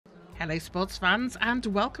Hello sports fans and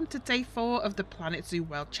welcome to day 4 of the Planet Zoo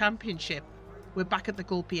World Championship. We're back at the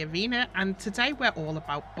Gulpy Arena and today we're all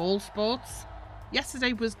about ball sports.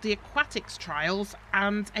 Yesterday was the aquatics trials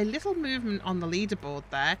and a little movement on the leaderboard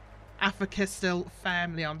there. Africa still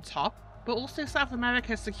firmly on top, but also South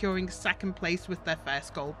America securing second place with their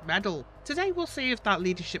first gold medal. Today we'll see if that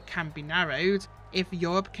leadership can be narrowed, if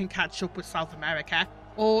Europe can catch up with South America,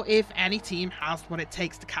 or if any team has what it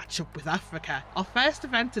takes to catch up with Africa. Our first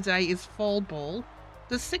event today is fall ball.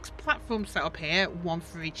 There's 6 platforms set up here, 1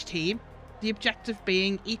 for each team. The objective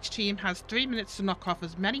being each team has 3 minutes to knock off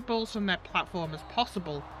as many balls from their platform as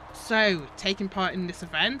possible. So, taking part in this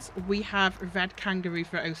event, we have red kangaroo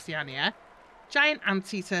for Oceania, giant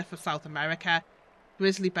anteater for South America,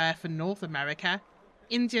 grizzly bear for North America,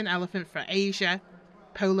 Indian elephant for Asia,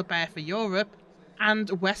 polar bear for Europe,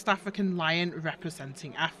 and West African lion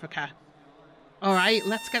representing Africa. Alright,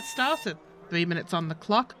 let's get started. 3 minutes on the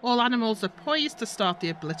clock, all animals are poised to start the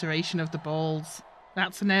obliteration of the balls.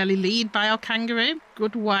 That's an early lead by our kangaroo.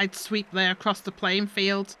 Good wide sweep there across the playing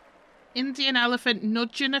field. Indian elephant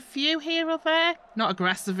nudging a few here or there. Not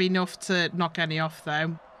aggressive enough to knock any off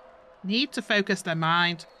though. Need to focus their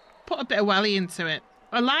mind. Put a bit of welly into it.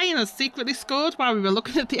 A lion has secretly scored while we were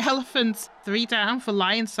looking at the elephants. 3 down for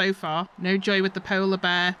lion so far. No joy with the polar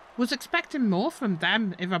bear. Was expecting more from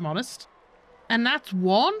them, if I'm honest. And that's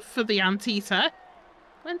 1 for the anteater.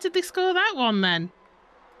 When did they score that one then?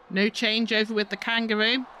 No change over with the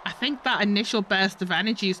kangaroo. I think that initial burst of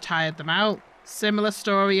energy has tired them out. Similar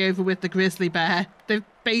story over with the grizzly bear. They've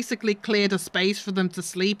basically cleared a space for them to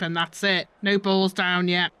sleep and that's it. No balls down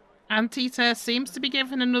yet. Anteater seems to be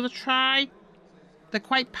given another try. They're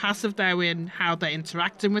quite passive though in how they're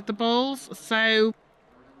interacting with the balls, so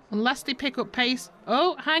unless they pick up pace...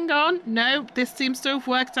 Oh, hang on. No, this seems to have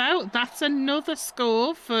worked out. That's another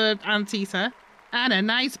score for Anteater. And a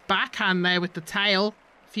nice backhand there with the tail.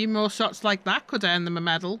 A few more shots like that could earn them a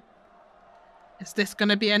medal. Is this going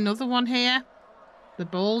to be another one here? The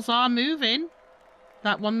balls are moving.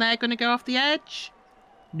 That one there going to go off the edge?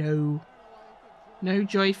 No. No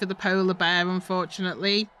joy for the polar bear,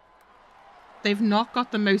 unfortunately. They've not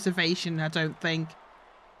got the motivation, I don't think.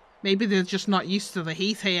 Maybe they're just not used to the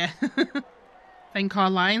heat here. Think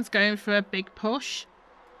our lion's going for a big push.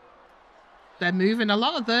 They're moving, a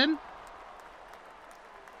lot of them.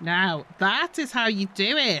 Now, that is how you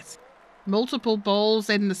do it. Multiple balls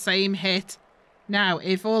in the same hit. Now,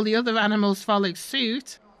 if all the other animals follow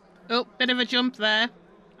suit... Oh, bit of a jump there.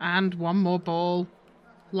 And 1 more ball.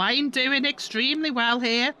 Lion doing extremely well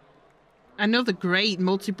here. Another great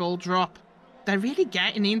multi-ball drop. They're really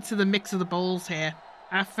getting into the mix of the balls here.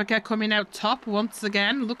 Africa coming out top once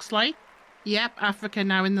again, looks like. Yep, Africa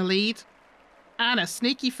now in the lead. And a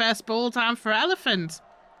sneaky first ball down for elephant.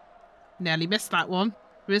 Nearly missed that one.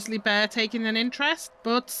 Grizzly bear taking an interest,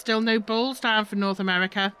 but still no balls down for North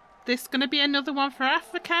America. This going to be another one for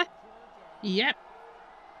Africa? Yep.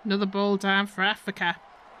 Another ball down for Africa.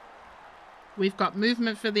 We've got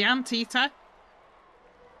movement for the anteater.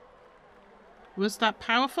 Was that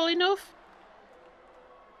powerful enough?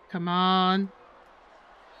 Come on.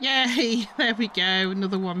 Yay! There we go.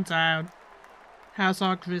 Another one down. How's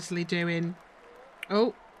our grizzly doing?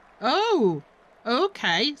 Oh. Oh!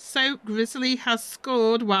 Okay. So grizzly has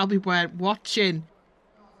scored while we weren't watching.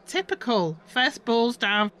 Typical. First ball's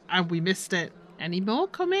down and we missed it. Any more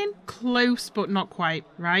coming? Close but not quite.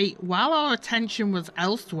 Right. While our attention was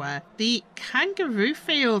elsewhere, the kangaroo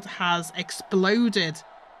field has exploded.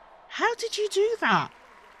 How did you do that?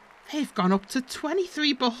 They've gone up to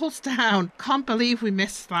 23 balls down. Can't believe we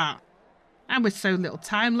missed that. And with so little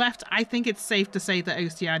time left, I think it's safe to say that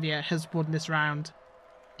Oceania has won this round.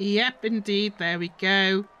 Yep, indeed. There we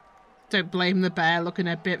go. Don't blame the bear looking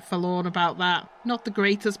a bit forlorn about that. Not the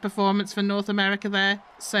greatest performance for North America there.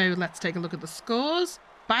 So let's take a look at the scores.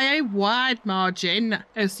 By a wide margin,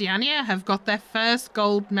 Oceania have got their first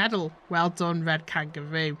gold medal. Well done, Red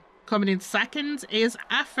Kangaroo. Coming in second is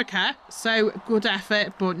Africa, so good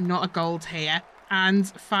effort, but not a gold here. And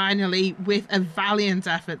finally, with a valiant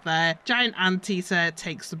effort there, Giant Anteater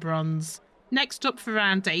takes the bronze. Next up for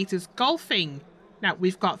round 8 is golfing. Now,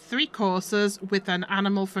 we've got 3 courses with an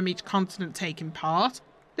animal from each continent taking part.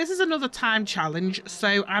 This is another time challenge,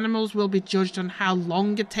 so animals will be judged on how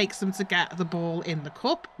long it takes them to get the ball in the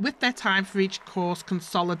cup, with their time for each course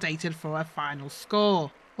consolidated for a final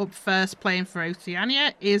score. Up first playing for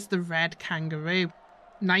Oceania is the red kangaroo.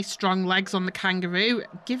 Nice strong legs on the kangaroo,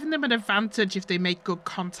 giving them an advantage if they make good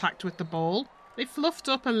contact with the ball. They fluffed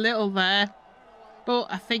up a little there, but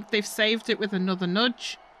I think they've saved it with another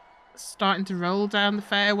nudge. Starting to roll down the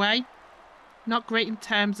fairway. Not great in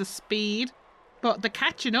terms of speed. But they're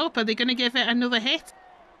catching up. Are they going to give it another hit?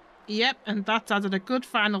 Yep, and that's added a good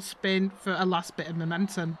final spin for a last bit of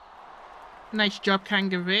momentum. Nice job,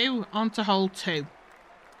 Kangaroo. On to hole 2.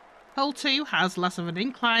 Hole 2 has less of an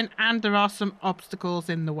incline and there are some obstacles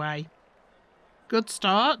in the way. Good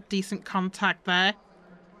start, decent contact there.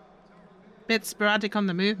 Bit sporadic on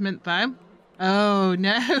the movement though. Oh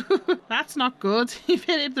no, that's not good. You've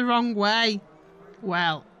hit it the wrong way.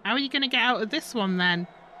 Well, how are you going to get out of this one then?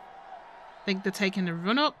 Think they're taking a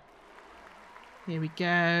run up. Here we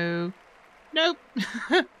go. Nope.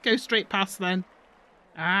 Go straight past then.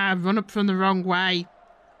 Ah, run up from the wrong way.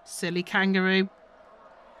 Silly Kangaroo.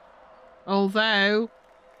 Although,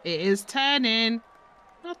 it is turning.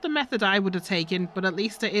 Not the method I would have taken, but at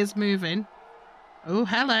least it is moving. Oh,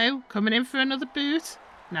 hello. Coming in for another boot.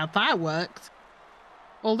 Now that worked.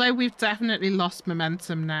 Although we've definitely lost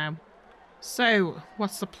momentum now. So,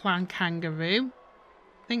 what's the plan, Kangaroo?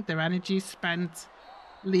 I think their energy's spent.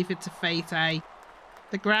 Leave it to fate, eh?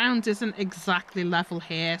 The ground isn't exactly level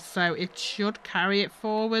here, so it should carry it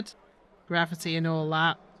forward. Gravity and all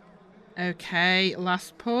that. Okay,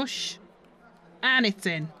 last push. And it's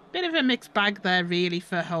in. Bit of a mixed bag there really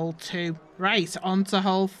for hole 2. Right, on to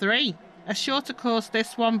hole 3. A shorter course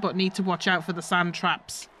this one, but need to watch out for the sand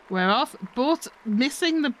traps. We're off, but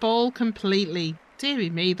missing the ball completely. Deary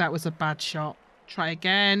me, that was a bad shot. Try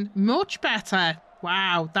again. Much better.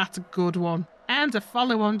 Wow, that's a good one. And a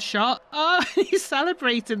follow-on shot. Oh, he's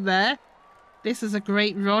celebrating there. This is a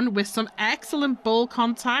great run with some excellent ball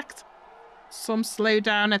contact. Some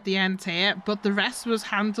slowdown at the end here, but the rest was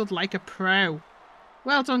handled like a pro.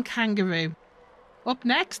 Well done, Kangaroo. Up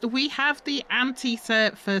next, we have the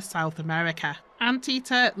Anteater for South America.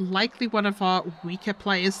 Anteater, likely one of our weaker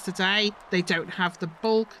players today. They don't have the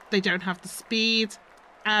bulk, they don't have the speed,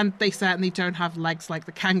 and they certainly don't have legs like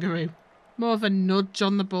the Kangaroo. More of a nudge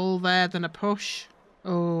on the ball there than a push.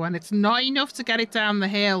 Oh, and it's not enough to get it down the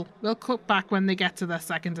hill. We'll cut back when they get to their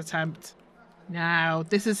second attempt. Now,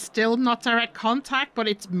 this is still not direct contact, but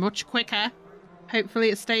it's much quicker. Hopefully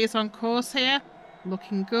it stays on course here.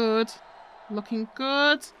 Looking good. Looking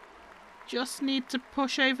good. Just need to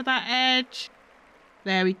push over that edge.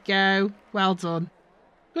 There we go. Well done.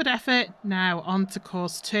 Good effort. Now on to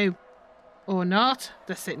course 2. Or not.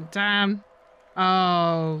 They're sitting down.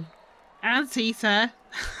 Oh. Anteater.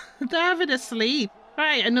 They're having a sleep.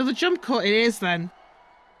 Right, another jump cut it is then.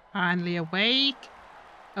 Finally awake.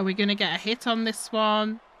 Are we going to get a hit on this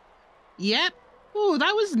one? Yep. Oh,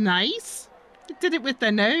 that was nice. They did it with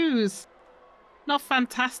their nose. Not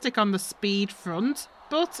fantastic on the speed front,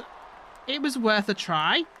 but it was worth a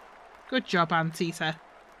try. Good job, Anteater.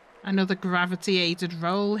 Another gravity-aided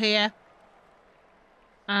roll here.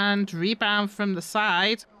 And rebound from the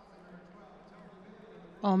side.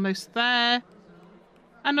 Almost there.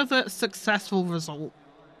 Another successful result.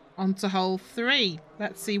 On to hole 3.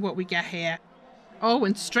 Let's see what we get here. Oh,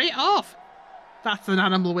 and straight off. That's an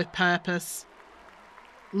animal with purpose.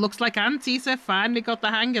 Looks like Anteater finally got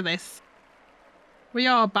the hang of this. We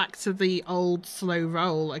are back to the old slow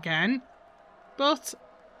roll again. But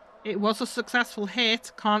it was a successful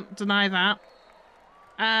hit, can't deny that.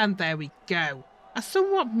 And there we go. A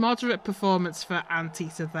somewhat moderate performance for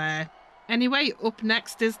Anteater there. Anyway, up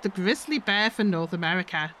next is the grizzly bear for North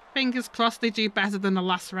America. Fingers crossed they do better than the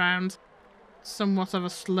last round. Somewhat of a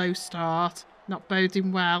slow start. Not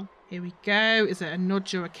boding well. Here we go. Is it a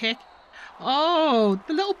nudge or a kick? Oh,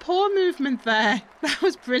 the little paw movement there. That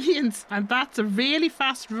was brilliant. And that's a really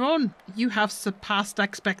fast run. You have surpassed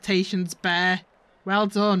expectations, bear. Well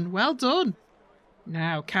done. Well done.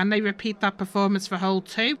 Now, can they repeat that performance for hole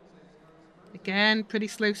 2? Again, pretty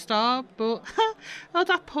slow start, but oh,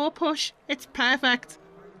 that paw push. It's perfect.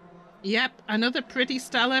 Yep, another pretty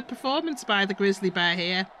stellar performance by the grizzly bear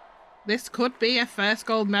here. This could be a first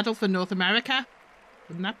gold medal for North America.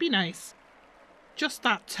 Wouldn't that be nice? Just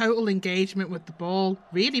that total engagement with the ball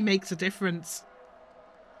really makes a difference.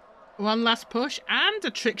 One last push and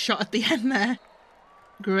a trick shot at the end there.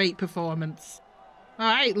 Great performance.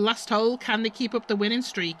 Alright, last hole. Can they keep up the winning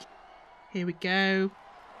streak? Here we go.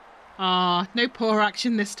 Ah, no poor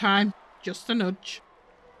action this time. Just a nudge.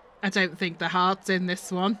 I don't think the heart's in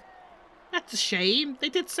this one. That's a shame. They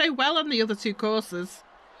did so well on the other 2 courses.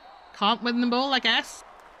 Can't win them all, I guess.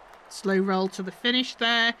 Slow roll to the finish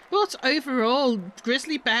there. But overall,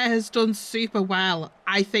 Grizzly Bear has done super well.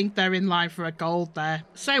 I think they're in line for a gold there.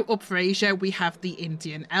 So up for Asia, we have the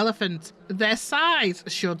Indian elephant. Their size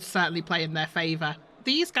should certainly play in their favour.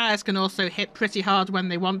 These guys can also hit pretty hard when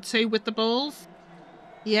they want to with the balls.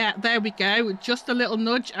 Yeah, there we go. Just a little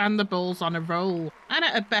nudge and the ball's on a roll. And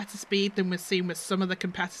at a better speed than we've seen with some of the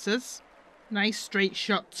competitors. Nice straight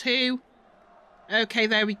shot too. Okay,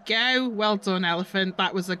 there we go. Well done, elephant.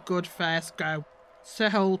 That was a good first go. So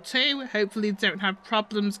hole 2. Hopefully they don't have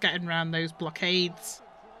problems getting around those blockades.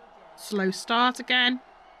 Slow start again.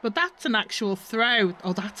 But that's an actual throw.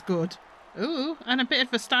 Oh, that's good. Ooh, and a bit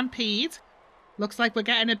of a stampede. Looks like we're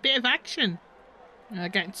getting a bit of action.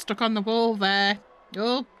 Getting stuck on the wall there.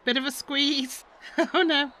 Oh, bit of a squeeze. Oh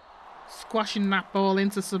no. Squashing that ball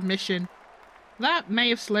into submission. That may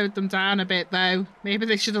have slowed them down a bit though. Maybe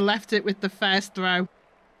they should have left it with the first throw.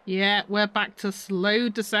 Yeah, we're back to slow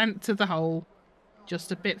descent to the hole.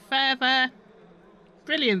 Just a bit further.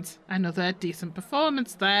 Brilliant. Another decent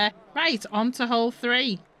performance there. Right, on to hole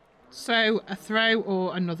 3. So, a throw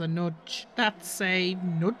or another nudge. That's a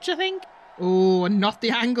nudge, I think. Oh, not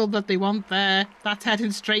the angle that they want there. That's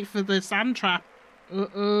heading straight for the sand trap.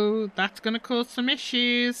 Uh-oh, that's going to cause some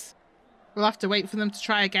issues. We'll have to wait for them to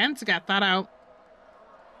try again to get that out.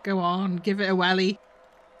 Go on, give it a welly.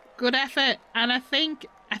 Good effort. And I think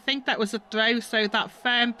that was a throw, so that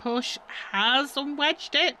firm push has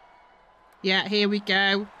unwedged it. Yeah, here we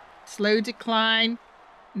go. Slow decline.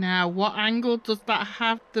 Now, what angle does that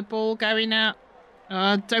have the ball going at?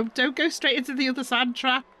 Don't go straight into the other sand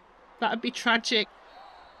trap. That'd be tragic.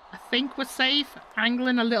 I think we're safe.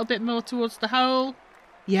 Angling a little bit more towards the hole.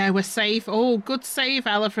 Yeah, we're safe. Oh, good save,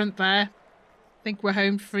 elephant there. I think we're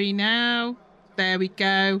home free now. There we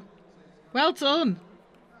go. Well done.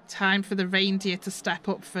 Time for the reindeer to step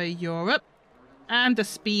up for Europe. And a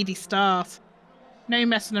speedy start. No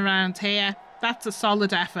messing around here. That's a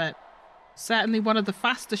solid effort. Certainly one of the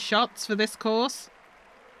fastest shots for this course.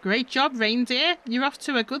 Great job, reindeer. You're off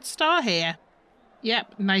to a good start here.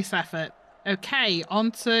 Yep, nice effort. Okay,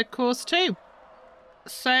 on to course 2.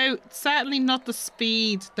 So, certainly not the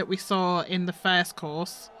speed that we saw in the first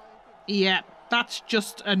course. Yep, that's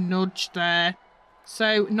just a nudge there.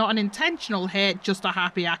 So, not an intentional hit, just a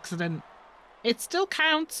happy accident. It still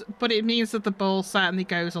counts, but it means that the ball certainly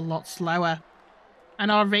goes a lot slower. And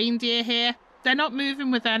our reindeer here, they're not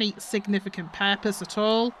moving with any significant purpose at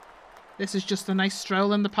all. This is just a nice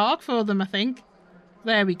stroll in the park for them, I think.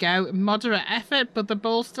 There we go. Moderate effort, but the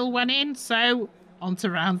ball still went in, so on to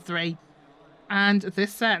round 3. And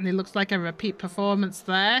this certainly looks like a repeat performance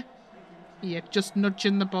there. Yeah, just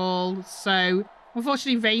nudging the ball. So,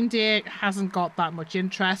 unfortunately, reindeer hasn't got that much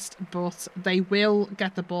interest, but they will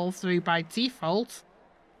get the ball through by default.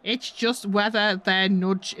 It's just whether their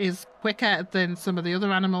nudge is quicker than some of the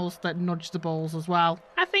other animals that nudge the balls as well.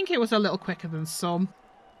 I think it was a little quicker than some.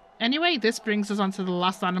 Anyway, this brings us on to the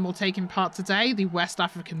last animal taking part today, the West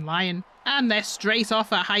African lion. And they're straight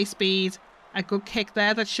off at high speed. A good kick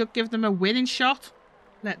there that should give them a winning shot.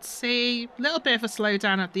 Let's see. A little bit of a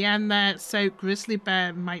slowdown at the end there, so grizzly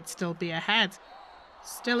bear might still be ahead.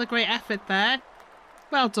 Still a great effort there.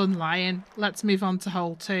 Well done, lion. Let's move on to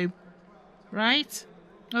hole 2. Right.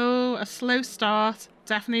 Oh, a slow start.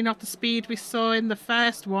 Definitely not the speed we saw in the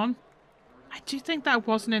first one. I do think that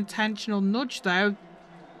was an intentional nudge, though.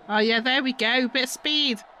 Oh, yeah, there we go. Bit of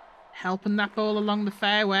speed. Helping that ball along the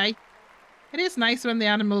fairway. It is nice when the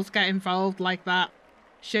animals get involved like that.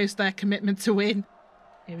 Shows their commitment to win.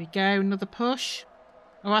 Here we go. Another push.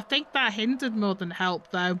 Oh, I think that hindered more than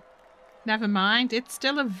helped, though. Never mind. It's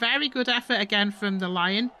still a very good effort again from the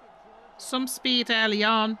lion. Some speed early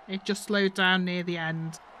on. It just slowed down near the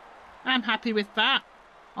end. I'm happy with that.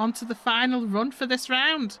 On to the final run for this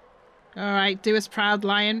round. All right, do us proud,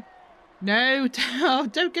 lion. No,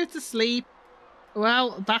 don't go to sleep.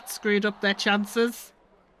 Well, that screwed up their chances.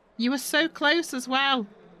 You were so close as well.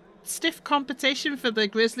 Stiff competition for the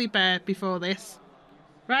grizzly bear before this.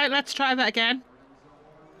 Right, let's try that again.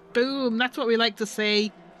 Boom, that's what we like to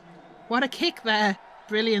see. What a kick there.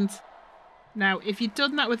 Brilliant. Now, if you'd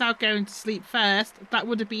done that without going to sleep first, that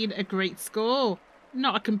would have been a great score.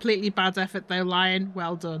 Not a completely bad effort though, lion.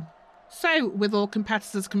 Well done. So, with all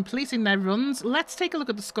competitors completing their runs, let's take a look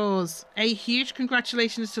at the scores. A huge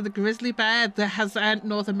congratulations to the grizzly bear that has earned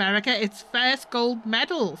North America its first gold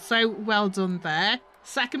medal. So, well done there.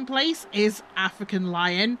 Second place is African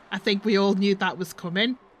lion. I think we all knew that was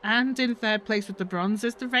coming. And in third place with the bronze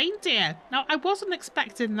is the reindeer. Now, I wasn't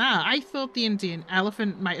expecting that. I thought the Indian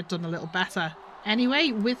elephant might have done a little better.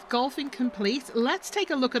 Anyway, with golfing complete, let's take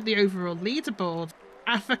a look at the overall leaderboard.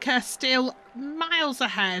 Africa still miles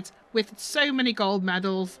ahead with so many gold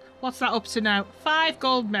medals. What's that up to now? 5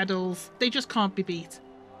 gold medals. They just can't be beat.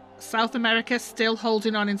 South America still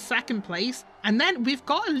holding on in second place. And then we've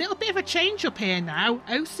got a little bit of a change up here now.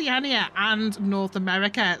 Oceania and North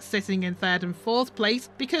America sitting in third and fourth place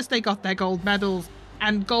because they got their gold medals.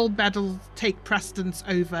 And gold medals take precedence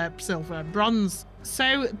over silver and bronze.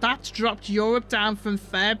 So that's dropped Europe down from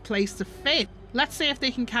third place to fifth. Let's see if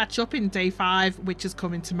they can catch up in day 5, which is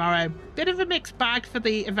coming tomorrow. Bit of a mixed bag for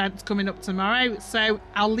the events coming up tomorrow, so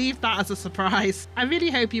I'll leave that as a surprise. I really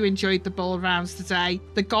hope you enjoyed the bowl rounds today.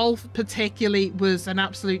 The golf particularly was an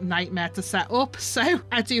absolute nightmare to set up, so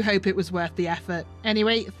I do hope it was worth the effort.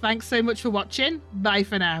 Anyway, thanks so much for watching. Bye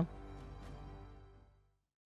for now.